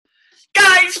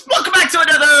guys, welcome back to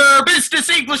another Business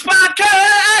English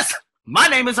podcast. My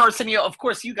name is Arsenio. Of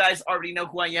course, you guys already know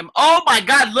who I am. Oh my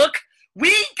God, look,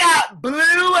 we got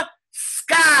blue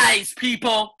skies,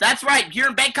 people. That's right, here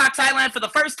in Bangkok, Thailand for the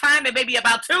first time in maybe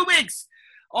about 2 weeks.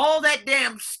 All that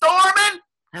damn storming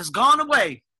has gone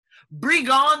away. Bring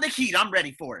on the heat. I'm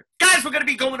ready for it. Guys, we're going to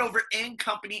be going over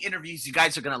in-company interviews. You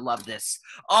guys are going to love this.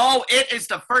 Oh, it is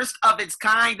the first of its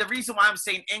kind. The reason why I'm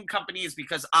saying in-company is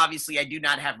because obviously I do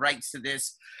not have rights to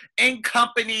this.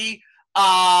 In-company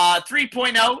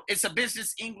 3.0. It's a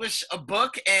business English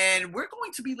book, and we're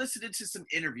going to be listening to some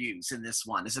interviews in this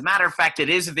one. As a matter of fact, it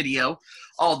is a video,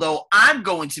 although I'm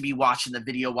going to be watching the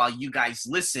video while you guys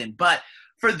listen. But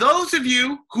for those of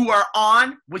you who are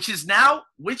on, which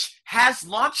has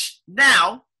launched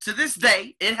now, to this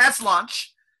day, it has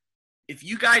launched. If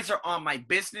you guys are on my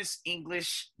Business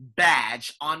English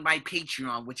badge on my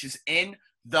Patreon, which is in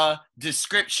the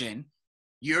description,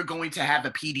 you're going to have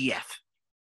a PDF.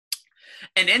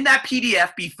 And in that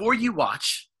PDF, before you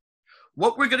watch,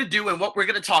 what we're going to do and what we're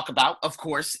going to talk about, of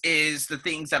course, is the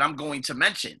things that I'm going to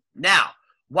mention. Now,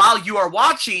 while you are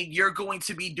watching, you're going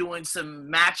to be doing some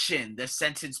matching the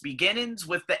sentence beginnings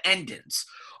with the endings.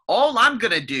 All I'm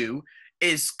going to do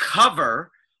is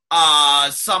cover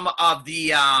some of the,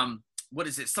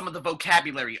 some of the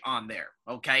vocabulary on there,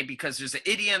 okay? Because there's an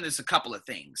idiom, there's a couple of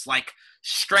things, like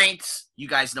strengths, you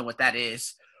guys know what that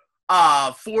is.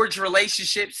 Forge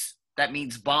relationships, that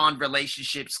means bond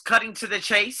relationships. Cutting to the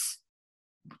chase,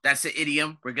 that's an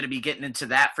idiom. We're going to be getting into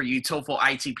that for you TOEFL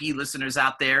ITP listeners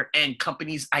out there. And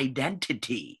company's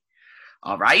identity.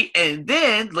 All right. And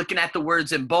then looking at the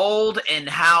words in bold and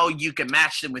how you can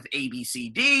match them with A, B, C,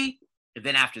 D. And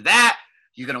then after that,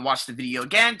 you're going to watch the video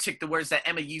again. Tick the words that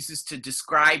Emma uses to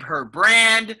describe her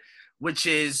brand, which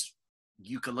is,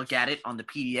 you can look at it on the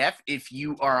PDF if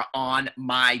you are on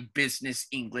my Business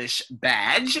English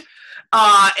badge.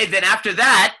 And then after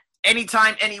that,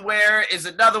 anytime, anywhere is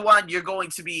another one. You're going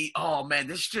to be, oh man,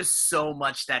 there's just so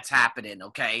much that's happening,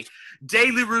 okay?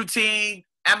 Daily routine,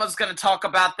 Emma's going to talk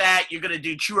about that. You're going to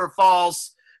do true or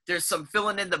false. There's some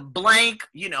filling in the blank,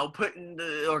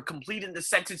 completing the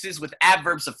sentences with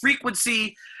adverbs of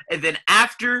frequency. And then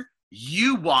after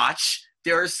you watch,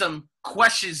 there are some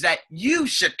questions that you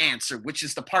should answer, which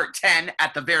is the part 10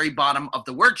 at the very bottom of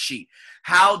the worksheet.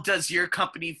 How does your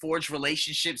company forge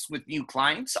relationships with new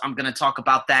clients? I'm going to talk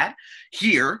about that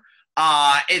here.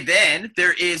 And then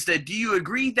there is do you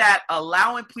agree that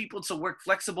allowing people to work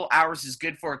flexible hours is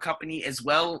good for a company as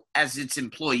well as its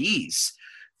employees?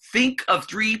 Think of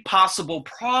 3 possible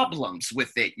problems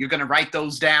with it. You're going to write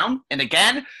those down. And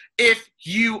again, if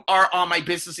you are on my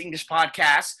Business English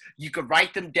podcast, you could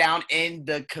write them down in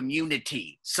the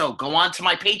community. So go on to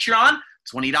my Patreon,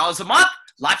 $20 a month.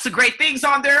 Lots of great things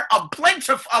on there. A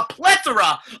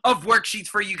plethora of worksheets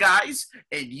for you guys,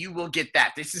 and you will get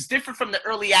that. This is different from the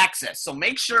early access. So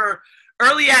make sure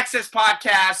early access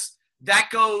podcast, that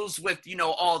goes with,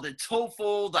 all the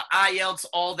TOEFL, the IELTS,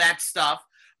 all that stuff.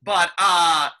 But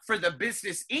for the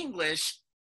Business English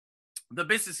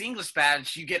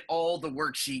badge, you get all the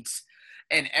worksheets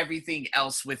and everything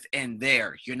else within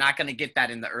there. You're not going to get that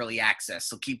in the early access,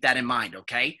 so keep that in mind,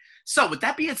 okay? So with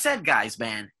that being said, guys,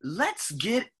 man, let's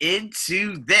get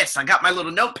into this. I got my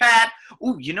little notepad.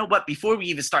 Ooh, you know what? Before we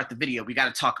even start the video, we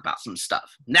got to talk about some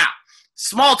stuff. Now,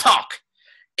 small talk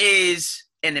is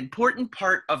an important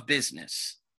part of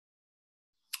business.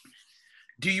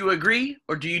 Do you agree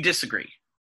or do you disagree?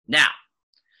 Now,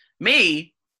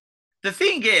 the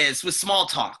thing is with small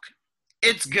talk,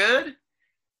 it's good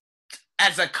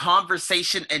as a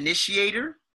conversation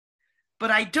initiator,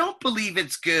 but I don't believe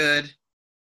it's good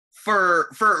for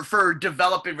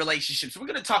developing relationships. We're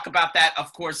going to talk about that,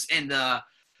 of course, in the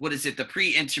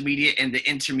pre-intermediate and the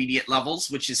intermediate levels,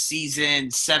 which is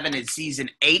season 7 and season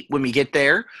 8 when we get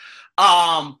there.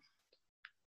 But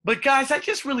guys, I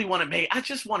just want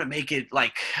to make it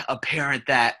like apparent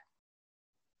that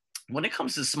when it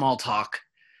comes to small talk,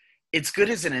 it's good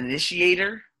as an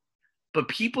initiator, but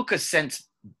people could sense,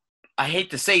 I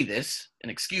hate to say this, and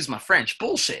excuse my French,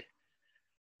 bullshit.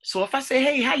 So if I say,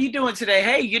 hey, how you doing today?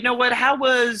 Hey, you know what? How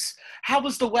was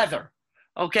the weather?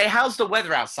 Okay, how's the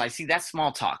weather outside? See, that's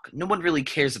small talk. No one really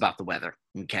cares about the weather,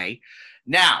 okay?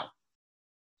 Now,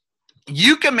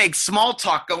 you can make small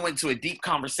talk go into a deep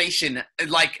conversation,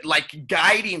 like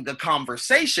guiding the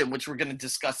conversation, which we're going to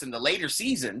discuss in the later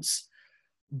seasons.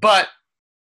 But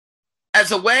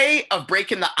as a way of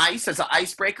breaking the ice, as an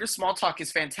icebreaker, small talk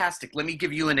is fantastic. Let me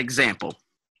give you an example.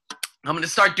 I'm going to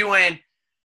start doing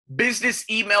business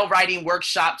email writing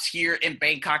workshops here in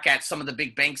Bangkok at some of the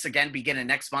big banks again beginning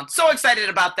next month. So excited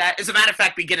about that. As a matter of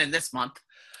fact, beginning this month.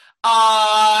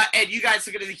 And and you guys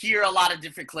are going to hear a lot of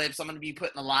different clips. I'm going to be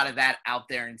putting a lot of that out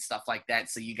there and stuff like that,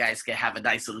 so you guys can have a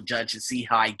nice little judge and see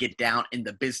how I get down in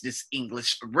the business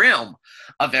English realm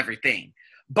of everything.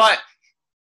 But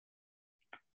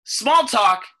small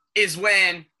talk is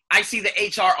when I see the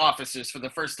HR officers for the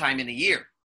first time in a year.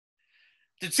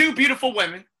 The two beautiful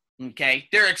women, okay,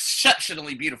 they're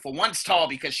exceptionally beautiful. One's tall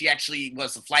because she actually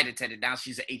was a flight attendant. Now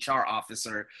she's an HR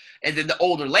officer. And then the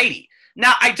older lady.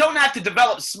 Now, I don't have to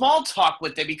develop small talk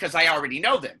with them because I already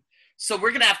know them. So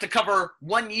we're going to have to cover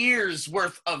 1 year's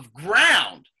worth of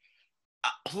ground,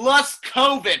 plus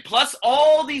COVID, plus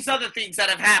all these other things that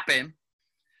have happened,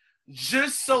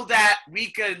 just so that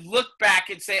we could look back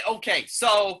and say, okay,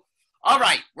 so, all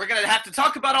right, we're going to have to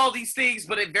talk about all these things,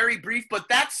 but in very brief, but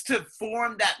that's to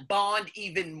form that bond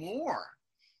even more,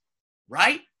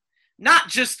 right? Not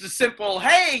just the simple,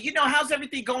 hey, you know, how's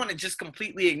everything going, and just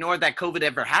completely ignore that COVID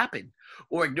ever happened,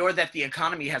 or ignore that the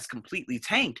economy has completely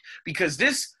tanked, because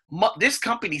this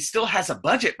company still has a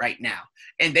budget right now,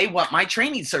 and they want my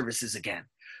training services again.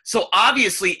 So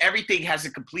obviously everything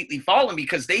hasn't completely fallen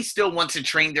because they still want to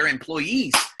train their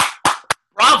employees.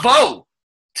 Bravo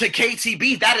to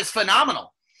KTB. That is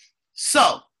phenomenal.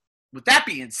 So with that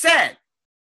being said,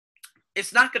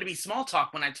 it's not going to be small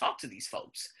talk when I talk to these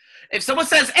folks. If someone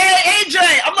says, hey, AJ,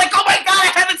 I'm like, oh my God,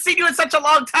 I haven't seen you in such a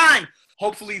long time.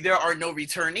 Hopefully there are no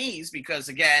returnees because,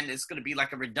 again, it's going to be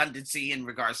like a redundancy in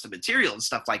regards to material and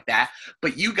stuff like that.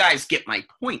 But you guys get my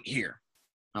point here,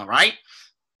 all right?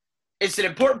 It's an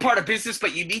important part of business,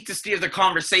 but you need to steer the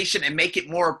conversation and make it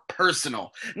more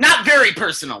personal. Not very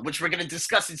personal, which we're going to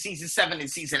discuss in Season 7 and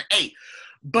Season 8.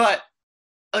 But,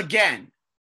 again,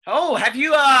 oh, have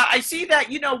you, I see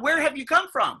that, you know, where have you come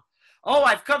from? Oh,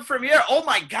 I've come from here. Oh,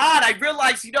 my God, I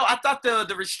realized, you know, I thought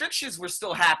the restrictions were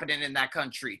still happening in that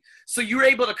country. So you were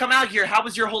able to come out here. How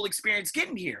was your whole experience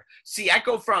getting here? See, I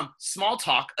go from small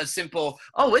talk, a simple,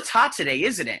 oh, it's hot today,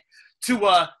 isn't it? To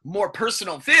a more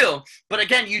personal feel. But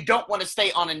again, you don't want to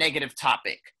stay on a negative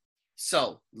topic.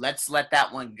 So let's let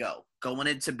that one go. Going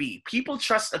into B. People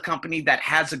trust a company that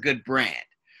has a good brand.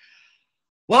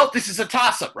 Well, this is a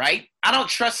toss-up, right? I don't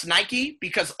trust Nike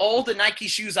because all the Nike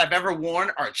shoes I've ever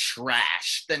worn are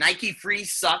trash. The Nike Free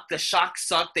suck. The Shock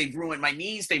suck. They've ruined my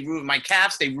knees. They ruined my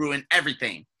calves. They ruined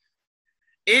everything.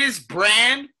 Is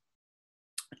brand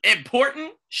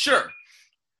important? Sure.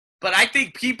 But I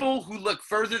think people who look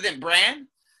further than brand,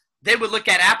 they would look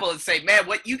at Apple and say, man,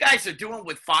 what you guys are doing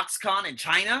with Foxconn in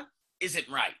China isn't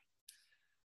right.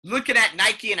 Looking at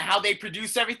Nike and how they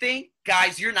produce everything,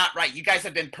 guys, you're not right. You guys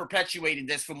have been perpetuating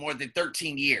this for more than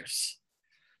 13 years.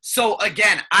 So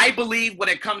again, I believe when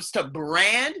it comes to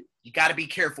brand, you got to be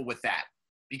careful with that.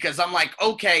 Because I'm like,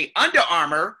 okay, Under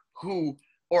Armour,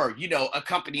 or, you know, a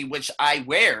company which I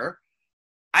wear,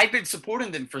 I've been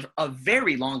supporting them for a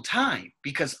very long time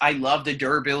because I love the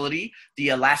durability, the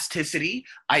elasticity.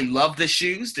 I love the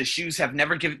shoes. The shoes have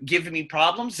never given me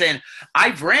problems. And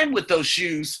I've ran with those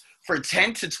shoes for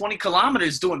 10 to 20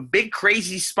 kilometers doing big,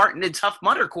 crazy Spartan and Tough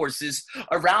Mudder courses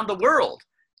around the world.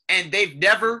 And they've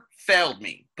never failed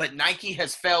me. But Nike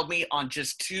has failed me on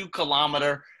just 2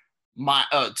 kilometer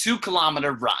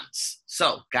runs.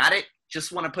 So, got it?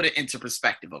 Just want to put it into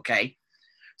perspective, okay?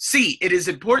 C, it is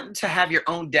important to have your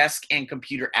own desk and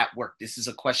computer at work. This is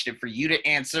a question for you to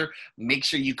answer. Make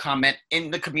sure you comment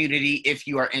in the community if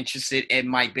you are interested in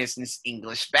my business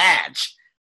English badge.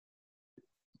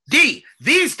 D,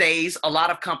 these days, a lot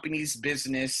of companies'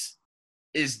 business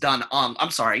is done on,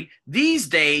 these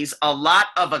days, a lot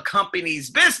of a company's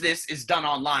business is done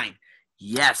online.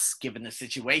 Yes, given the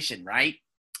situation, right?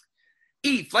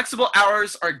 E, flexible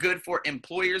hours are good for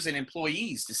employers and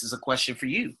employees. This is a question for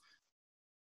you.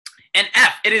 And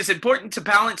F, it is important to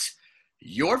balance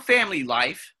your family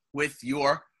life with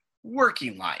your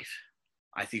working life.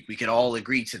 I think we can all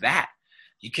agree to that.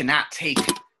 You cannot take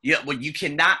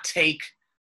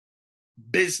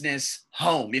business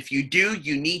home. If you do,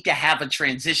 you need to have a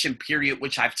transition period,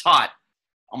 which I've taught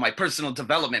on my personal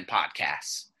development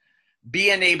podcast. Be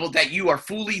enabled that you are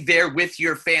fully there with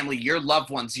your family, your loved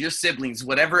ones, your siblings,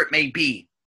 whatever it may be.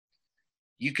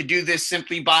 You could do this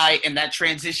simply by, in that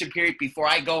transition period before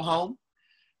I go home,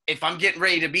 if I'm getting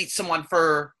ready to meet someone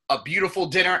for a beautiful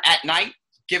dinner at night,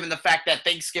 given the fact that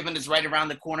Thanksgiving is right around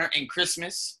the corner and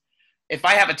Christmas, if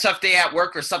I have a tough day at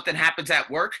work or something happens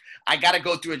at work, I got to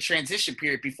go through a transition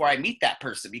period before I meet that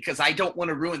person because I don't want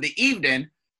to ruin the evening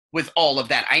with all of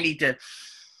that. I need to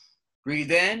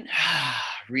breathe in,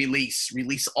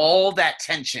 release all that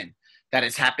tension that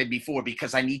has happened before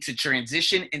because I need to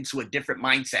transition into a different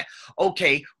mindset.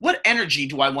 Okay, what energy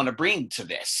do I want to bring to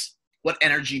this? What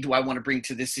energy do I want to bring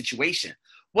to this situation?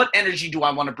 what energy do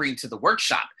I want to bring to the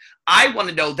workshop? I want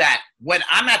to know that when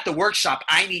I'm at the workshop,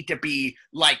 I need to be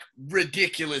like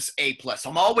ridiculous A+.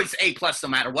 I'm always A+ no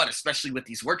matter what, especially with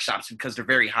these workshops because they're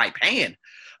very high paying.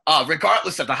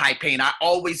 Regardless of the high paying, I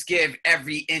always give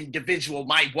every individual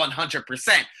my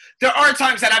 100%. There are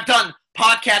times that I've done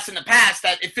podcasts in the past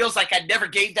that it feels like I never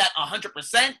gave that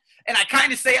 100%. And I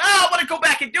kind of say, I want to go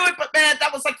back and do it, but man,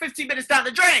 that was like 15 minutes down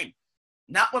the drain.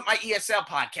 Not with my ESL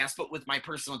podcast, but with my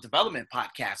personal development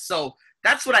podcast. So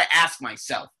that's what I ask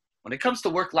myself. When it comes to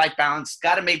work-life balance,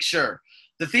 got to make sure.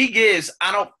 The thing is,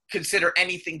 I don't consider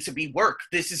anything to be work.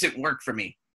 This isn't work for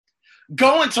me.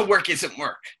 Going to work isn't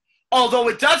work. Although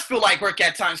it does feel like work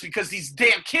at times because these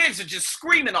damn kids are just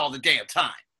screaming all the damn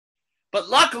time. But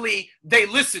luckily, they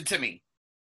listen to me.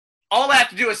 All I have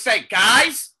to do is say,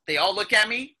 guys, they all look at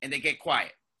me and they get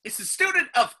quiet. It's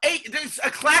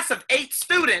a class of 8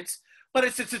 students, but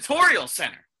it's a tutorial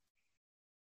center.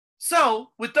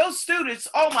 So with those students,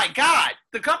 oh my God,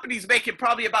 the company's making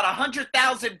probably about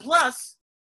 100,000 plus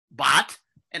bot,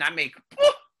 and I make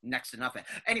next to nothing.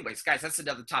 Anyways, guys, that's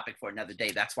another topic for another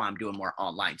day. That's why I'm doing more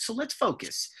online. So let's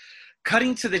focus.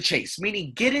 Cutting to the chase,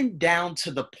 meaning getting down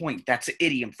to the point. That's an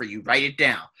idiom for you. Write it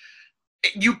down.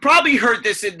 You probably heard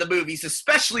this in the movies,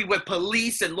 especially with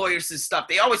police and lawyers and stuff.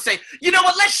 They always say, you know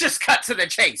what, let's just cut to the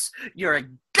chase. You're a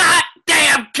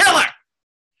goddamn killer,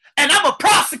 and I'm going to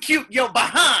prosecute your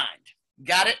behind.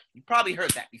 Got it? You probably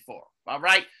heard that before, all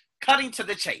right? Cutting to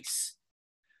the chase,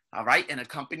 all right? And a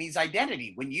company's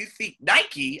identity. When you think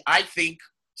Nike, I think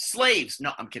slaves.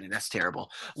 No, I'm kidding. That's terrible.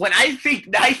 When I think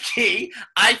Nike,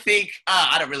 I think,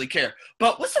 I don't really care.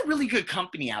 But what's a really good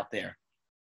company out there?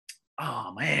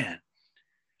 Oh, man.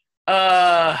 Man,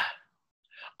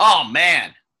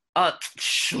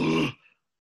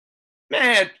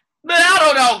 I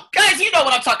don't know. Guys, you know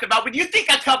what I'm talking about. When you think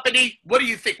a company, what do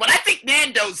you think? When I think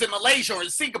Nando's in Malaysia or in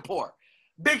Singapore,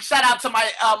 big shout out to my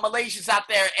Malaysians out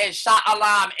there in Shah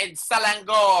Alam and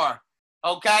Selangor,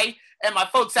 okay? And my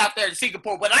folks out there in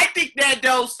Singapore. When I think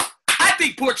Nando's, I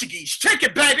think Portuguese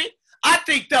chicken, baby. I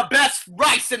think the best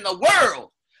rice in the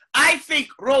world. I think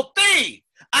roti.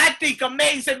 I think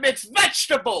amazing mixed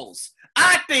vegetables.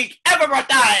 I think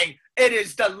everything. It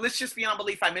is delicious beyond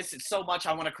belief. I miss it so much.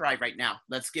 I want to cry right now.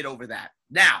 Let's get over that.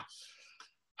 Now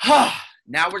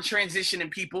we're transitioning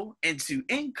people into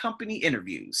in-company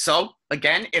interviews. So,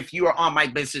 again, if you are on my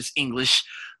Business English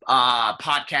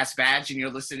podcast badge and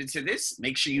you're listening to this,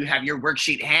 make sure you have your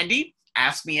worksheet handy.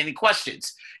 Ask me any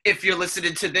questions. If you're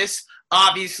listening to this,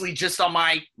 obviously just on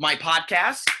my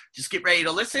podcast, just get ready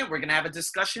to listen. We're going to have a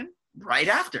discussion right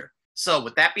after. So,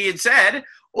 with that being said,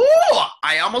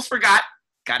 I almost forgot.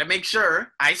 Got to make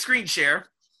sure I screen share.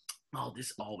 Oh,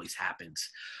 this always happens.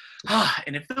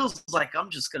 And it feels like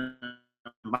I'm just going to,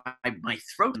 my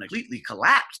throat completely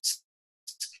collapsed.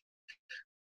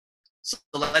 So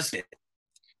let's get it.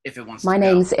 If it wants My to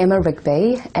name's go. Emma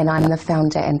Rigby, and I'm the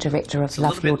founder and director of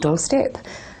Love Your Doorstep,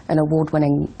 an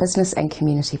award-winning business and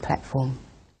community platform.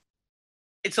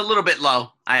 It's a little bit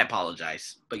low. I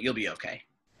apologize, but you'll be okay.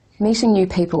 Meeting new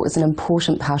people is an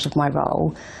important part of my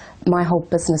role. My whole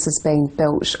business is being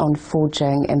built on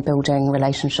forging and building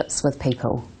relationships with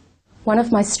people. One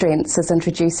of my strengths is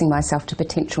introducing myself to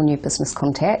potential new business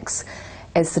contacts.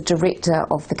 As the director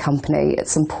of the company,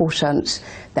 it's important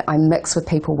that I mix with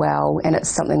people well, and it's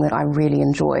something that I really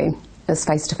enjoy, is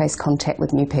face-to-face contact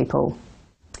with new people.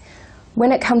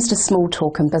 When it comes to small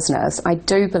talk in business, I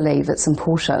do believe it's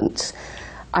important.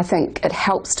 I think it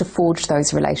helps to forge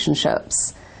those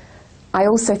relationships. I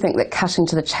also think that cutting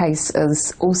to the chase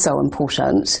is also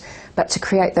important, but to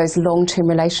create those long-term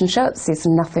relationships, there's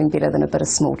nothing better than a bit of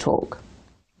small talk.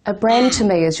 A brand to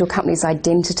me is your company's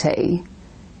identity,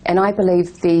 and I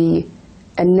believe the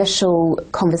initial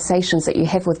conversations that you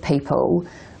have with people,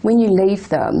 when you leave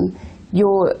them,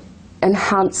 you're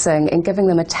enhancing and giving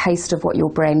them a taste of what your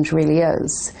brand really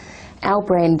is. Our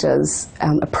brand is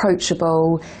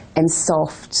approachable and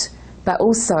soft, but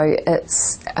also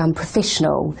it's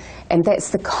professional, and that's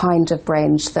the kind of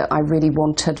brand that I really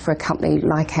wanted for a company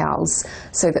like ours,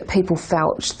 so that people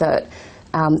felt that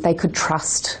they could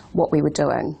trust what we were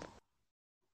doing.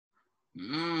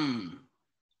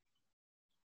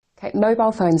 Okay,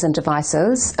 mobile phones and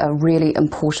devices are really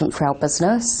important for our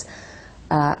business.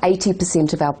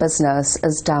 80% of our business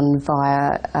is done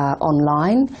via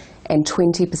online, and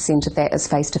 20% of that is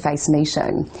face-to-face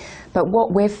meeting. But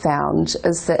what we've found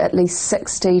is that at least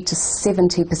 60 to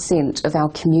 70% of our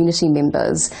community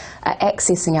members are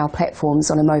accessing our platforms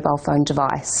on a mobile phone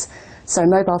device. So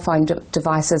mobile phone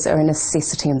devices are a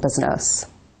necessity in business.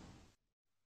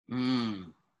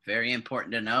 Very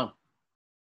important to know.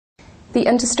 The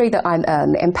industry that I'm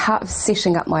in, and part of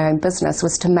setting up my own business,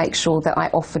 was to make sure that I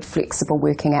offered flexible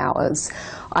working hours.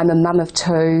 I'm a mum of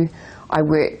two. I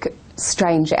work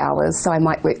strange hours, so I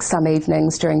might work some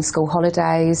evenings during school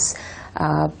holidays,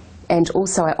 and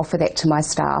also I offer that to my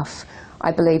staff.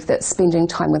 I believe that spending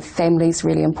time with family is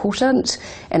really important,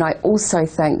 and I also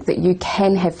think that you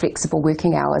can have flexible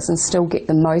working hours and still get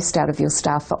the most out of your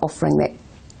staff for offering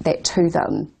that to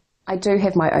them. I do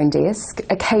have my own desk.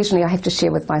 Occasionally I have to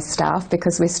share with my staff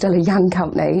because we're still a young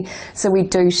company, so we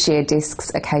do share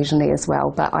desks occasionally as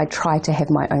well, but I try to have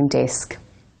my own desk.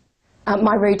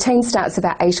 My routine starts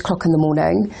about 8 o'clock in the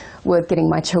morning with getting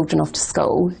my children off to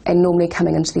school and normally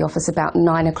coming into the office about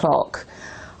 9 o'clock.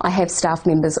 I have staff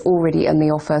members already in the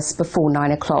office before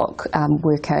 9 o'clock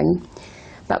working,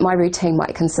 but my routine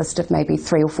might consist of maybe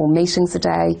 3 or 4 meetings a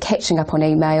day, catching up on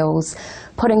emails,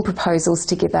 putting proposals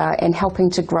together and helping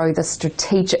to grow the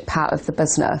strategic part of the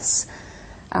business.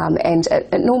 And it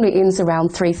normally ends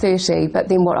around 3:30, but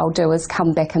then what I'll do is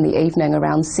come back in the evening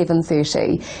around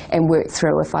 7:30 and work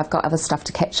through if I've got other stuff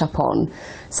to catch up on.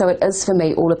 So it is for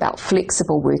me all about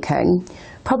flexible working,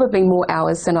 probably more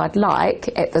hours than I'd like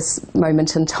at this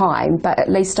moment in time, but at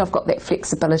least I've got that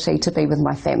flexibility to be with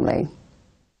my family.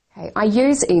 Okay. I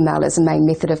use email as a main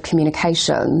method of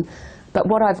communication, but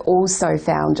what I've also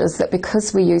found is that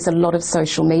because we use a lot of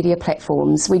social media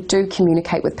platforms, we do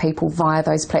communicate with people via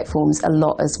those platforms a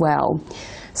lot as well.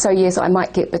 So yes, I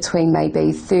might get between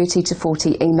maybe 30 to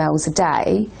 40 emails a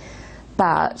day,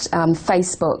 but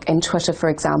Facebook and Twitter, for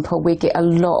example, we get a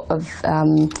lot of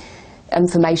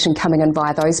information coming in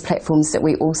via those platforms that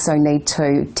we also need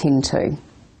to tend to.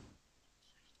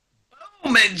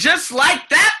 Boom, and just like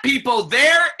that, people,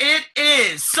 there it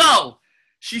is. So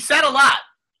she said a lot.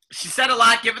 She said a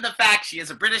lot, given the fact she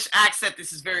has a British accent.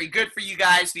 This is very good for you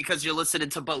guys because you're listening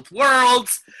to both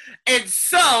worlds. And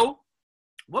so,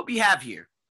 what we have here,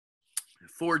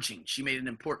 forging, she made an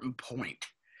important point.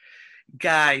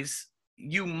 Guys,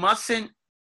 you mustn't,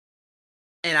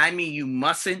 and I mean you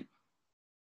mustn't,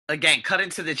 again, cut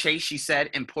into the chase, she said,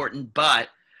 important, but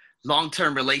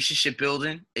long-term relationship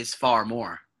building is far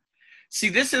more. See,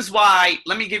 this is why,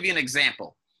 let me give you an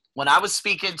example. When I was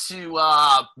speaking to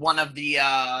one of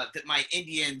my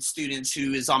Indian students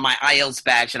who is on my IELTS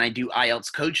badge and I do IELTS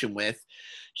coaching with,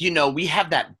 you know, we have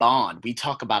that bond. We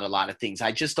talk about a lot of things.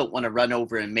 I just don't want to run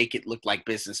over and make it look like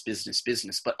business.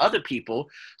 But other people,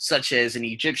 such as an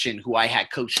Egyptian who I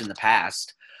had coached in the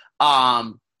past,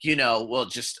 you know, well,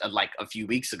 just like a few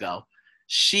weeks ago,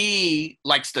 she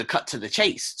likes to cut to the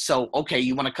chase. So, okay,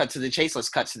 you want to cut to the chase? Let's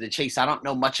cut to the chase. I don't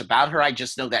know much about her. I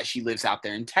just know that she lives out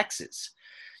there in Texas.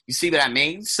 You see what I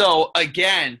mean? So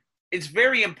again, it's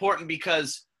very important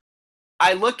because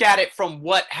I look at it from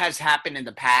what has happened in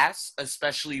the past,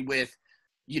 especially with,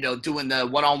 you know, doing the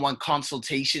one-on-one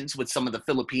consultations with some of the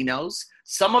Filipinos.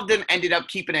 Some of them ended up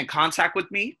keeping in contact with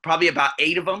me, probably about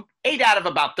 8 of them, 8 out of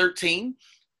about 13.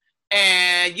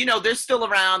 And, you know, they're still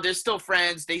around. They're still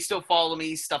friends. They still follow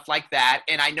me, stuff like that.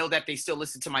 And I know that they still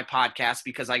listen to my podcast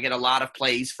because I get a lot of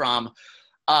plays from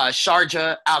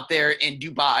Sharjah out there in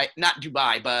Dubai, not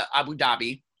Dubai, but Abu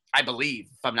Dhabi, I believe,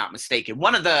 if I'm not mistaken.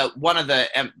 One of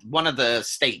the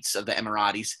states of the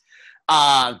Emiratis,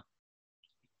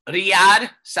 Riyadh,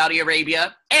 Saudi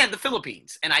Arabia, and the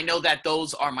Philippines. And I know that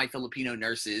those are my Filipino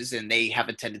nurses, and they have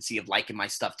a tendency of liking my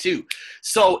stuff too.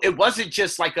 So it wasn't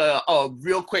just like a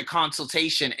real quick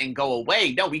consultation and go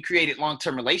away. No, we created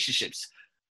long-term relationships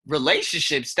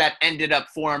that ended up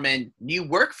forming new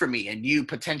work for me and new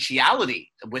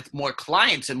potentiality with more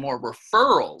clients and more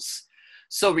referrals.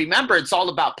 So remember, it's all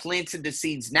about planting the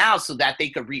seeds now so that they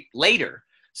could reap later.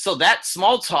 So that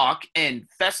small talk and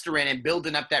festering and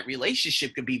building up that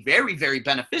relationship could be very, very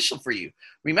beneficial for you.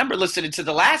 Remember listening to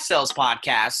the last sales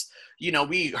podcast, you know,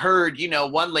 we heard, you know,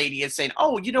 one lady is saying,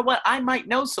 oh, you know what? I might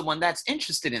know someone that's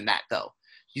interested in that though.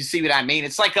 You see what I mean?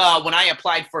 It's like when I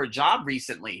applied for a job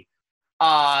recently,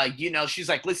 you know, she's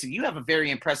like, listen, you have a very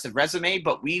impressive resume,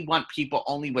 but we want people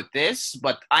only with this,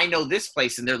 but I know this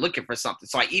place and they're looking for something.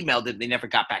 So I emailed them. They never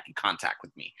got back in contact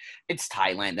with me. It's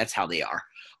Thailand. That's how they are.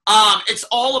 It's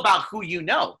all about who you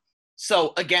know.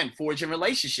 So again, forging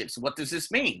relationships. What does this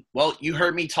mean? Well, you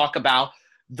heard me talk about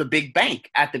the big bank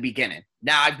at the beginning.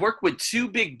 Now I've worked with 2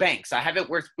 big banks. I haven't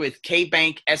worked with K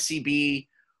Bank, SCB,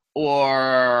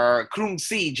 or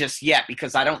Krungsri just yet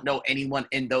because I don't know anyone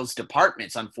in those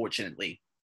departments, unfortunately.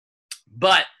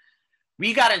 But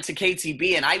we got into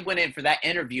KTB and I went in for that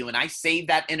interview and I saved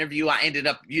that interview. I ended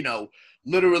up, you know,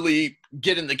 literally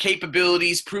getting the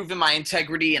capabilities, proving my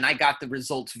integrity, and I got the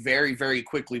results very, very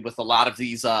quickly with a lot of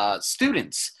these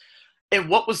students. And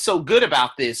what was so good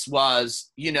about this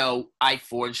was, I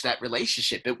forged that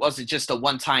relationship. It wasn't just a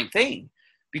one-time thing,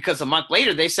 because a month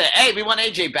later they said, hey, we want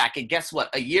AJ back. And guess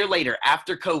what? A year later,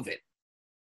 after COVID,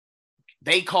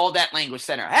 they called that language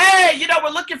center. Hey, we're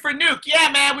looking for Nuke.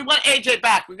 Yeah, man, we want AJ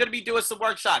back. We're going to be doing some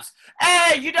workshops.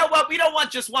 Hey, you know what? We don't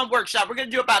want just one workshop. We're going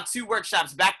to do about 2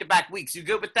 workshops back-to-back weeks. You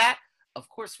good with that? Of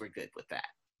course we're good with that.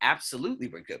 Absolutely,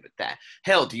 we're good with that.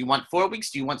 Hell, do you want 4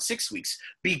 weeks? Do you want 6 weeks?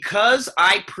 Because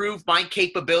I proved my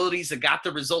capabilities and got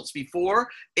the results before,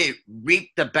 it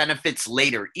reaped the benefits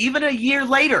later. Even a year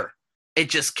later, it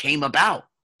just came about.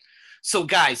 So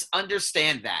guys,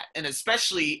 understand that. And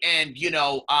especially,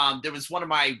 there was one of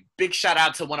my big shout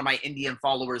out to one of my Indian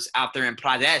followers out there in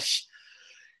Pradesh.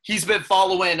 He's been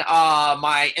following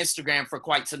my Instagram for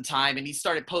quite some time, and he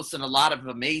started posting a lot of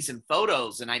amazing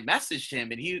photos. And I messaged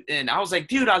him, and I was like,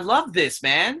 dude, I love this,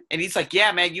 man. And he's like,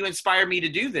 yeah, man, you inspired me to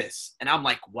do this. And I'm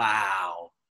like, wow,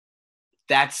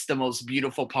 that's the most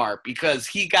beautiful part, because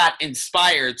he got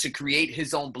inspired to create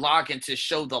his own blog and to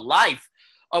show the life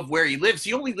of where he lives.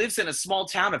 He only lives in a small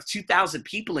town of 2,000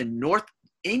 people in North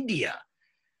India.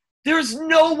 There's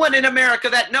no one in America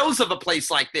that knows of a place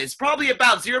like this. Probably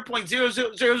about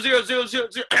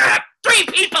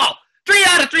 0.0000003 people. 3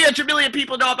 out of 300 million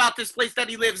people know about this place that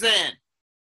he lives in.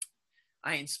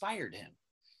 I inspired him.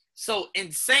 So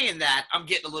in saying that, I'm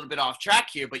getting a little bit off track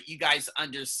here, but you guys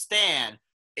understand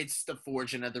it's the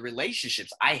forging of the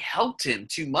relationships. I helped him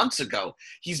 2 months ago.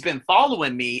 He's been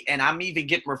following me, and I'm even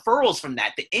getting referrals from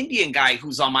that. The Indian guy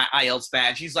who's on my IELTS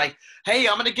badge, he's like, hey,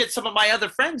 I'm going to get some of my other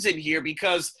friends in here,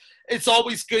 because it's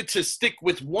always good to stick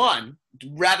with one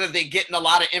rather than getting a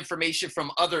lot of information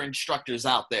from other instructors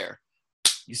out there.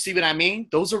 You see what I mean?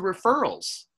 Those are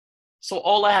referrals. So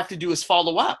all I have to do is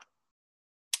follow up.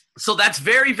 So that's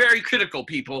very, very critical,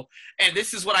 people. And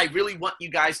this is what I really want you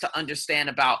guys to understand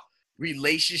about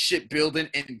relationship building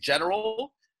in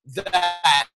general,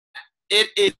 that it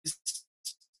is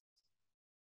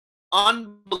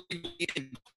unbelievably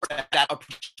important that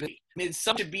approach.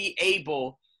 Someone should be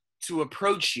able to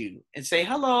approach you and say,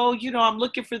 hello, I'm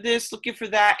looking for this, looking for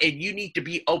that, and you need to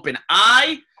be open.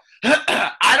 I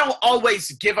don't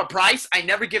always give a price. I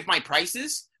never give my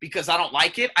prices because I don't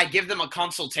like it. I give them a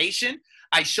consultation.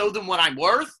 I show them what I'm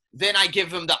worth. Then I give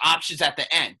them the options at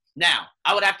the end. Now,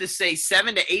 I would have to say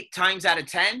 7 to 8 times out of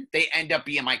 10, they end up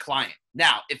being my client.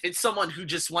 Now, if it's someone who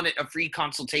just wanted a free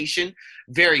consultation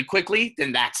very quickly,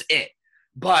 then that's it.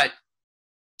 But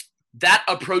that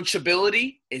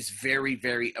approachability is very,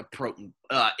 very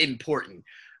important.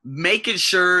 Making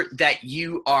sure that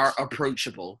you are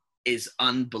approachable is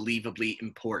unbelievably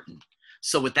important.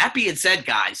 So with that being said,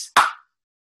 guys,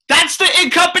 that's the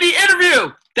In Company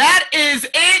interview. That is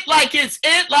it, like it's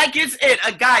it.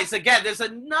 Guys, again, there's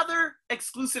another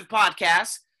exclusive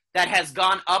podcast that has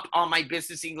gone up on my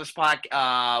Business English my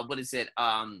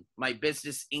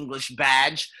Business English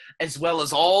badge, as well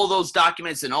as all those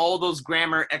documents and all those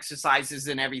grammar exercises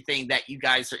and everything that you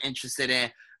guys are interested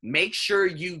in. Make sure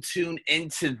you tune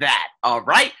into that, all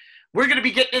right? We're going to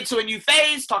be getting into a new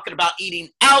phase, talking about eating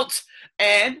out.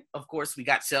 And, of course, we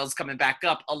got sales coming back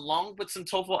up along with some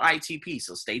TOEFL ITP.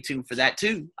 So stay tuned for that,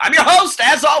 too. I'm your host,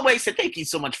 as always, and thank you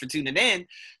so much for tuning in.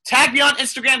 Tag me on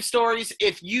Instagram stories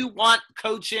if you want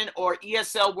coaching or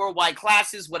ESL worldwide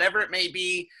classes, whatever it may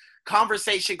be,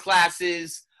 conversation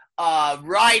classes,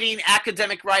 writing,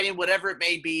 academic writing, whatever it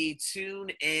may be. Tune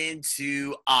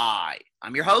into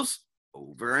I'm your host.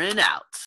 Over and out.